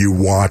when you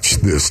watch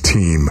this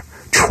team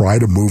try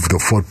to move the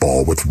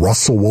football with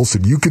Russell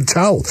Wilson. You can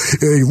tell.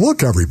 Hey,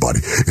 look, everybody,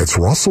 it's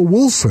Russell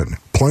Wilson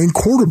playing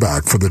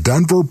quarterback for the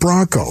Denver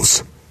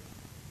Broncos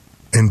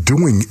and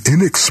doing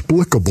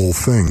inexplicable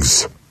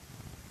things.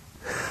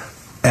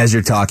 As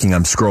you're talking,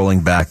 I'm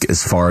scrolling back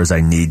as far as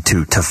I need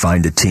to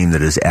find a team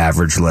that has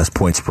averaged less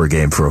points per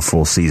game for a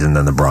full season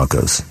than the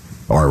Broncos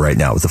are right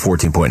now with the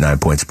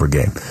 14.9 points per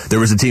game. There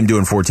was a team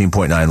doing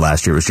 14.9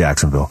 last year. It was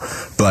Jacksonville.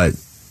 But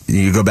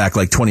you go back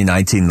like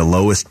 2019, the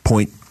lowest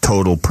point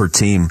total per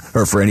team,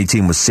 or for any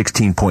team, was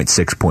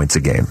 16.6 points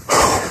a game.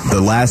 The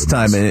last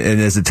time,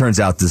 and as it turns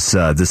out, this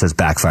has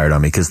backfired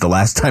on me, because the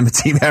last time a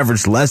team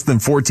averaged less than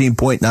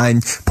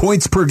 14.9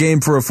 points per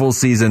game for a full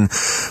season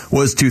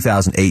was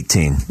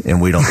 2018, and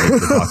we don't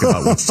need to talk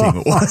about which team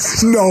it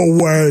was.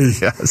 No way.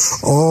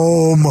 Yes.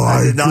 Oh,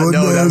 my goodness. I did not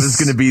know that was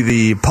going to be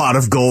the pot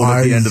of gold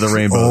at the end of the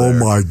rainbow. Oh,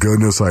 my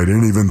goodness. I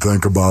didn't even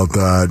think about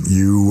that.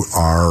 You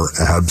are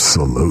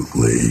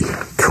absolutely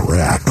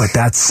correct. But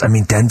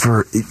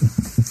Denver,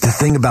 the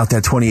thing about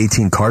that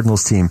 2018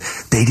 Cardinals team,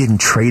 they didn't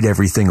trade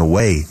everything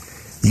away.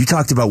 You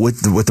talked about what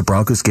the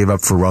Broncos gave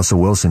up for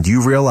Russell Wilson. Do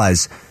you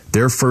realize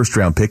their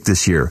first-round pick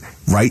this year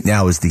right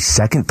now is the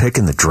second pick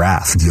in the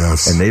draft?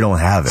 Yes. And they don't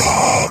have it.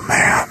 Oh,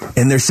 man.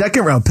 And their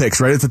second-round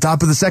pick's right at the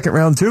top of the second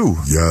round, too.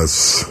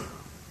 Yes.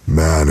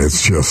 Man,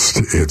 it's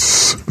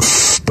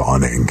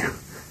stunning.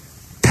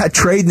 That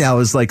trade now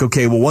is like,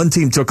 okay, well, one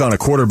team took on a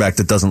quarterback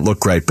that doesn't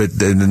look right, but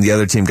then the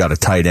other team got a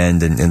tight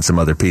end and some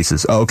other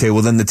pieces. Oh, okay,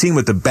 well, then the team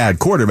with the bad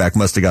quarterback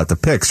must have got the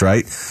picks,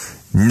 right?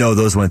 No,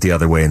 those went the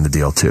other way in the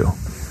deal, too.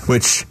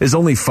 Which is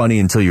only funny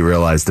until you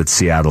realize that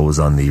Seattle was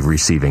on the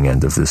receiving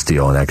end of this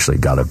deal and actually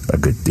got a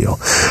good deal.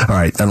 All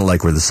right, I don't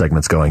like where the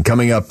segment's going.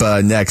 Coming up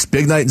next,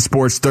 big night in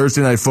sports,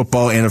 Thursday Night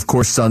Football, and, of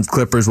course, Suns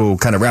Clippers. We'll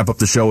kind of wrap up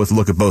the show with a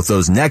look at both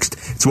those next.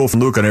 It's Wolf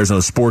and Luke on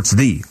Arizona Sports,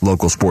 the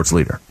local sports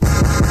leader.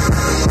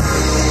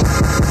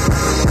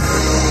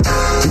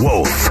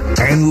 Wolf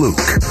and Luke,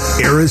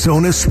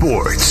 Arizona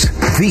Sports,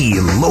 the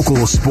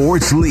local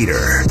sports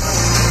leader.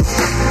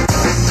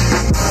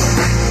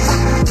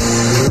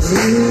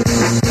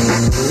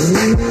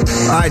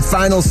 All right,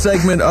 final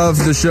segment of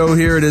the show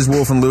here. It is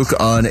Wolf and Luke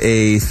on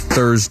a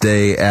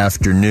Thursday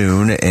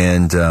afternoon,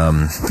 and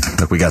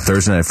look, we got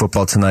Thursday Night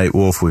Football tonight.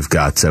 Wolf, we've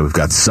got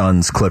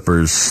Suns,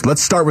 Clippers.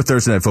 Let's start with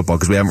Thursday Night Football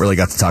because we haven't really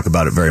got to talk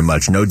about it very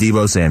much. No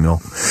Deebo Samuel.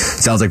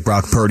 Sounds like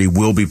Brock Purdy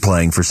will be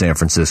playing for San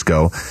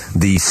Francisco.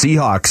 The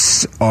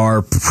Seahawks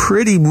are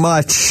pretty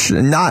much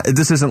not.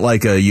 This isn't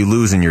like a you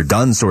lose and you're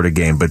done sort of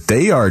game, but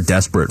they are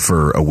desperate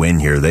for a win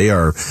here. They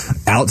are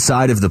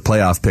outside of the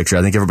playoff picture.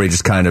 I think everybody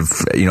just kind of,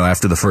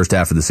 after the first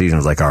half of the season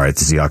was like, all right,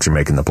 the Seahawks are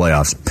making the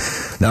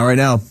playoffs. Now, right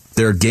now,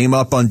 they're a game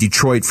up on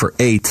Detroit for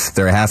 8th.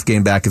 They're a half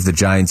game back of the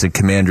Giants and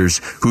Commanders,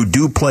 who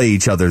do play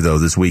each other, though,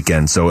 this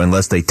weekend. So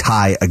unless they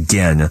tie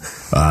again,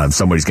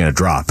 somebody's going to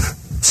drop.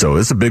 So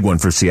it's a big one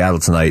for Seattle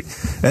tonight,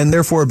 and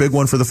therefore a big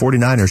one for the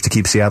 49ers to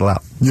keep Seattle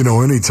out.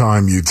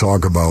 Anytime you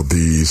talk about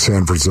the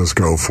San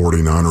Francisco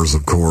 49ers,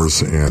 of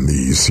course, and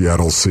the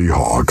Seattle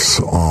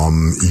Seahawks,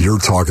 you're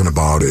talking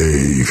about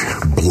a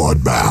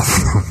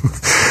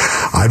bloodbath.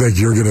 I think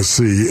you're going to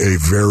see a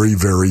very,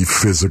 very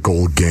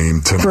physical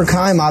game tonight. For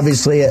Keim,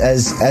 obviously,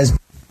 as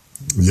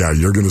Yeah,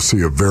 you're going to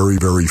see a very,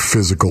 very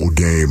physical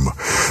game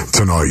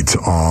tonight.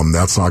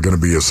 That's not going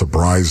to be a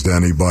surprise to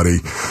anybody.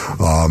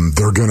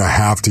 They're going to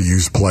have to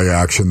use play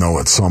action, though,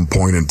 at some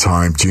point in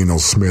time. Geno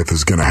Smith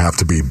is going to have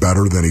to be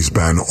better than he's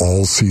been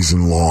all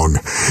season long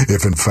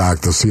if, in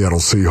fact, the Seattle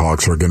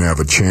Seahawks are going to have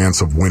a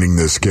chance of winning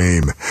this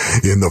game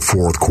in the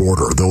fourth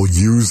quarter. They'll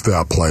use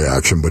that play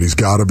action, but he's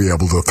got to be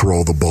able to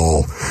throw the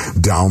ball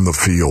down the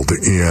field.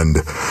 And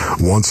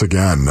once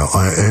again,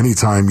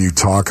 anytime you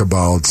talk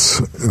about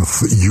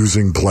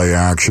using play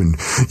action,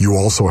 you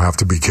also have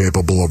to be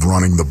capable of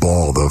running the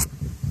ball. The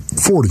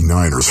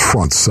 49ers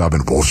front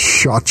seven will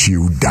shut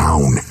you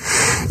down.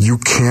 You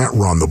can't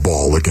run the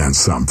ball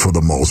against them for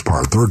the most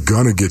part. They're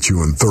going to get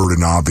you in third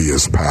and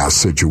obvious pass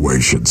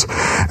situations,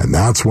 and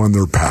that's when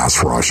their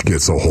pass rush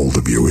gets a hold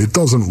of you. It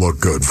doesn't look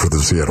good for the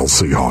Seattle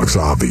Seahawks,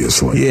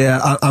 obviously.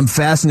 Yeah, I'm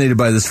fascinated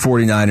by this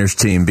 49ers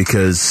team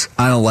because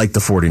I don't like the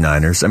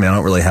 49ers. I mean, I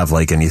don't really have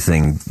like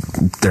anything.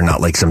 They're not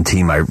like some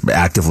team I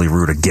actively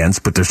root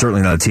against, but they're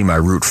certainly not a team I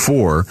root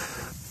for.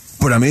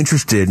 But I'm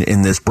interested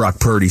in this Brock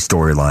Purdy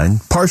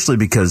storyline, partially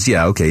because,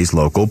 yeah, okay, he's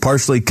local,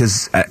 partially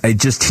because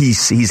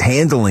he's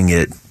handling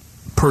it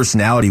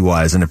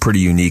personality-wise in a pretty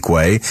unique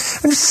way. And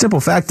just the simple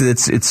fact that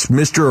it's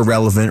Mr.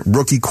 Irrelevant,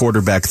 rookie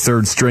quarterback,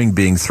 third string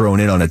being thrown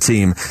in on a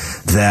team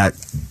that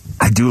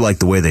I do like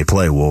the way they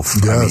play, Wolf.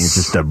 Yes. I mean, it's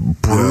just a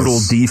brutal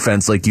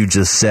defense, like you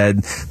just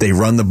said. They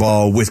run the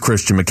ball with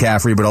Christian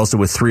McCaffrey, but also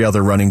with three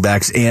other running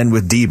backs and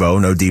with Debo.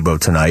 No Debo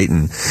tonight,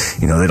 and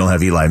they don't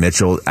have Eli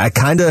Mitchell. I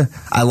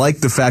like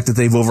the fact that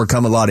they've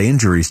overcome a lot of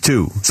injuries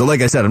too. So,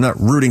 like I said, I'm not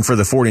rooting for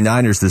the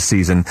 49ers this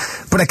season,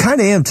 but I kind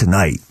of am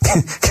tonight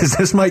because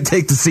this might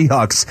take the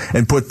Seahawks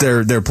and put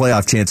their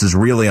playoff chances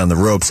really on the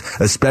ropes,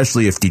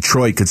 especially if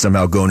Detroit could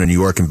somehow go into New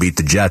York and beat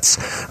the Jets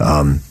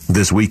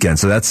this weekend.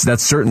 So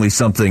that's certainly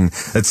something.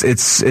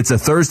 It's a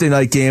Thursday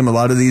night game. A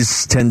lot of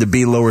these tend to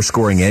be lower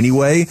scoring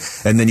anyway,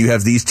 and then you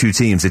have these two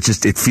teams.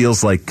 It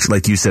feels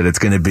like you said, it's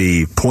going to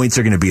be points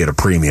are going to be at a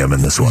premium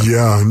in this one.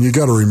 Yeah, and you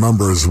got to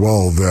remember as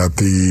well that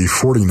the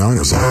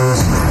 49ers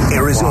are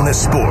Arizona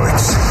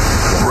Sports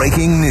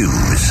breaking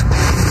news.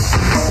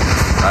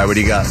 All right, what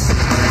do you got?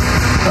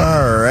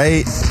 All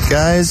right,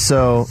 guys.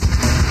 So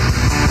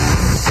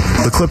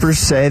the Clippers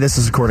say, this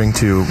is according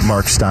to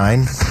Mark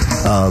Stein,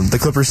 the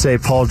Clippers say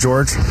Paul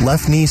George,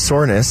 left knee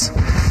soreness,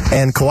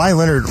 and Kawhi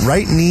Leonard,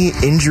 right knee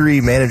injury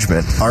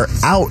management, are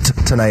out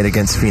tonight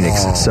against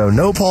Phoenix. Wow. So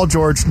no Paul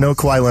George, no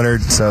Kawhi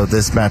Leonard, so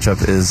this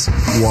matchup is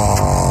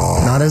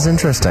not as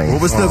interesting.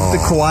 What was the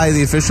Kawhi,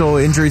 the official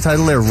injury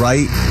title there?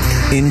 Right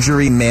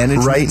injury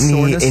management? Right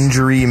knee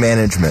injury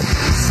management.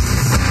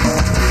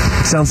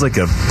 Sounds like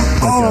a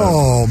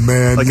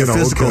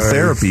physical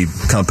therapy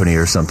company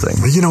or something.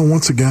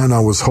 Once again, I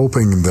was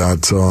hoping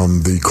that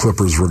the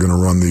Clippers were going to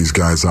run these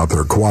guys out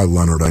there. Kawhi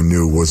Leonard, I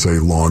knew, was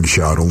a long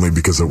shot only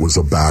because it was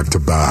a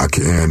back-to-back,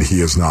 and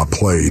he has not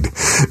played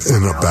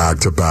in a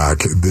back-to-back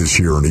this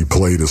year, and he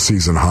played a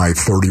season-high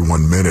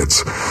 31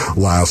 minutes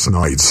last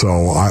night.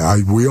 So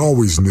we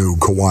always knew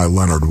Kawhi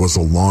Leonard was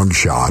a long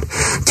shot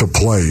to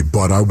play,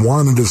 but I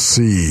wanted to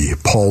see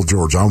Paul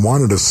George. I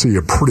wanted to see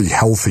a pretty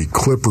healthy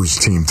Clippers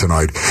team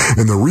tonight.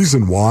 And the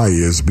reason why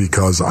is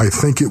because I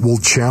think it will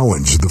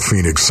challenge the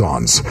Phoenix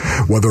Suns.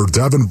 Whether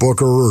Devin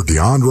Booker or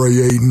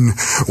DeAndre Ayton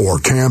or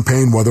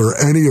Campaign, whether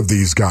any of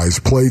these guys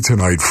play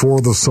tonight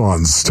for the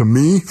Suns, to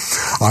me,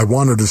 I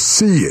wanted to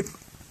see it.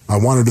 I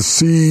wanted to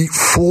see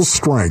full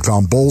strength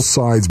on both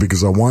sides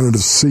because I wanted to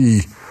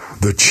see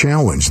the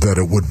challenge that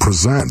it would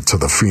present to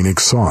the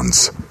Phoenix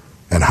Suns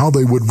and how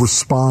they would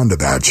respond to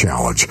that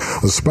challenge,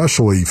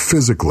 especially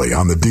physically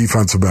on the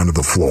defensive end of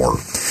the floor.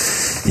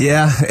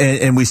 Yeah,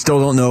 and we still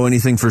don't know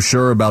anything for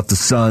sure about the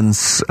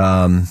Suns.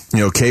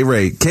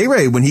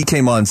 K-Ray, when he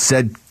came on,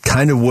 said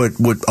kind of what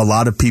a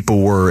lot of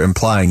people were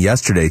implying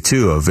yesterday,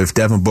 too, of if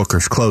Devin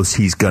Booker's close,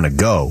 he's going to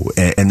go.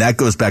 And that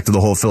goes back to the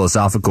whole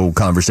philosophical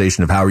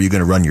conversation of how are you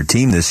going to run your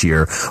team this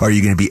year? Are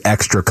you going to be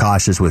extra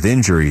cautious with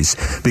injuries?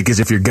 Because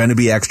if you're going to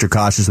be extra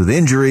cautious with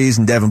injuries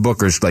and Devin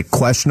Booker's like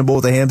questionable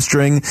with a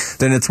hamstring,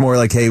 then it's more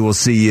like, hey, we'll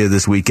see you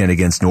this weekend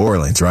against New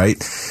Orleans, right?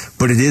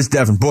 But it is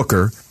Devin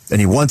Booker, and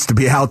he wants to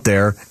be out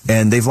there,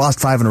 and they've lost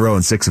 5 in a row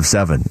in 6 of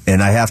 7.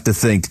 And I have to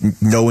think,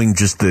 knowing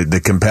just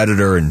the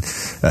competitor and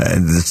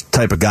this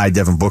type of guy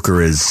Devin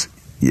Booker is,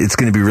 it's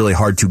going to be really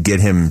hard to get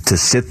him to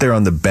sit there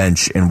on the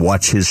bench and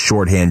watch his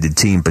shorthanded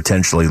team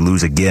potentially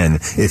lose again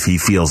if he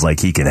feels like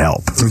he can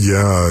help.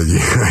 Yeah,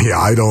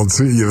 I don't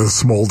see the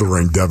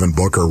smoldering Devin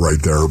Booker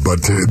right there,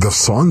 but the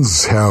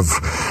Suns have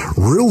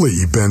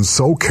really been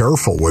so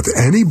careful with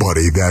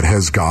anybody that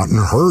has gotten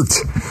hurt.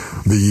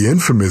 The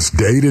infamous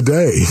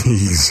day-to-day.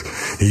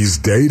 He's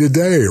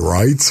day-to-day,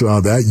 right?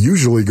 That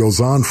usually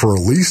goes on for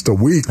at least a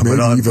week, maybe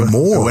even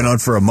more. It went on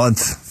for a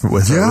month.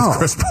 with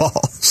Chris Paul.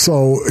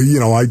 So,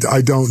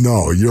 I don't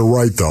know. You're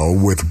right, though.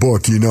 With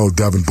Book,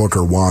 Devin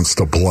Booker wants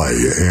to play.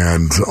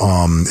 And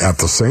at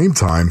the same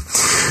time,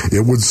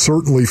 it would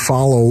certainly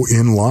follow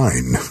in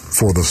line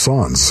for the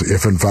Suns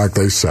if, in fact,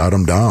 they sat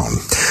him down.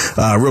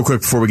 Real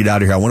quick before we get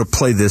out of here, I want to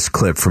play this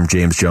clip from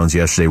James Jones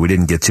yesterday. We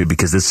didn't get to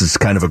because this is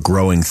kind of a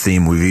growing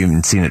theme. We've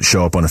even seen it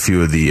show up on a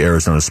few of the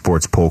Arizona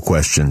sports poll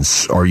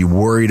questions. Are you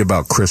worried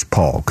about Chris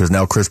Paul? Because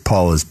now Chris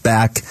Paul is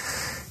back.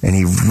 And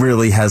he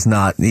really has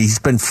not. He's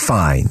been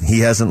fine.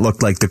 He hasn't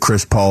looked like the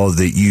Chris Paul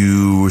that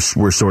you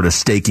were sort of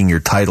staking your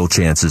title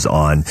chances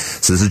on.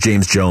 So this is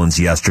James Jones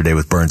yesterday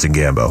with Burns and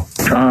Gambo.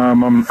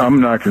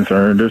 I'm not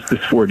concerned. There's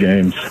 4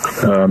 games.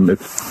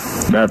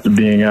 It's after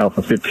being out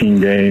for 15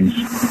 games.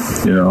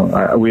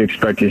 We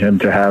expected him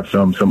to have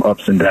some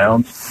ups and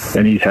downs,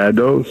 and he's had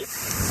those.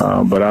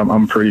 But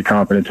I'm pretty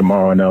confident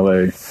tomorrow in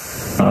LA.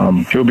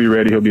 He'll be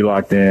ready. He'll be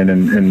locked in,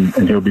 and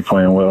he'll be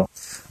playing well.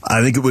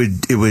 I think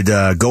it would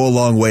go a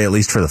long way, at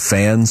least for the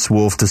fans,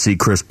 Wolf, to see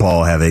Chris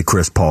Paul have a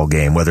Chris Paul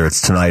game, whether it's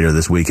tonight or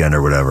this weekend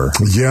or whatever.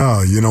 Yeah,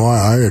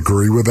 I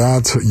agree with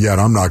that. Yet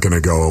I'm not going to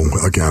go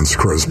against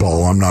Chris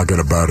Paul. I'm not going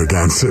to bet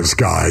against this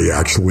guy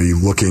actually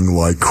looking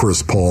like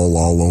Chris Paul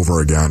all over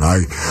again.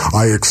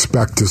 I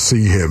expect to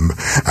see him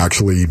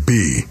actually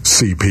be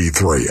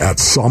CP3 at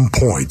some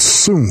point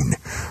soon.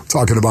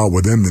 Talking about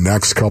within the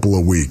next couple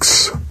of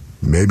weeks.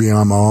 Maybe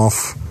I'm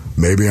off.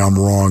 Maybe I'm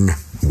wrong.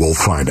 We'll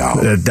find out.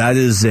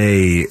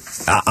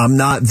 I'm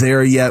not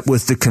there yet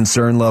with the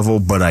concern level,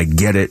 but I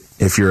get it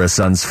if you're a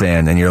Suns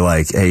fan and you're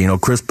like, hey,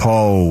 Chris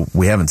Paul,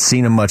 we haven't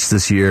seen him much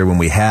this year. When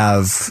we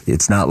have,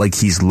 it's not like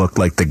he's looked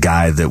like the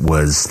guy that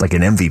was like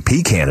an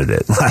MVP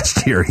candidate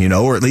last year,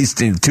 or at least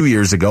 2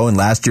 years ago. And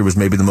last year was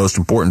maybe the most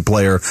important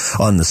player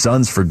on the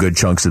Suns for good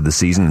chunks of the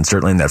season. And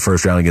certainly in that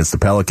first round against the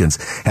Pelicans,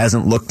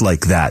 hasn't looked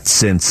like that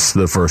since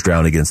the first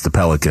round against the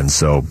Pelicans.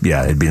 So,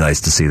 yeah, it'd be nice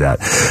to see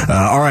that.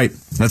 All right.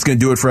 That's going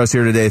to do it for us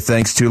here today.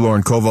 Thanks to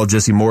Lauren Koval,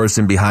 Jesse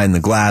Morrison behind the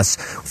glass.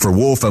 For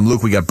Wolf, I'm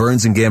Luke. We got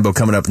Burns and Gambo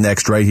coming up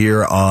next right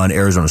here on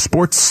Arizona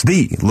Sports,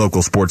 the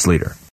local sports leader.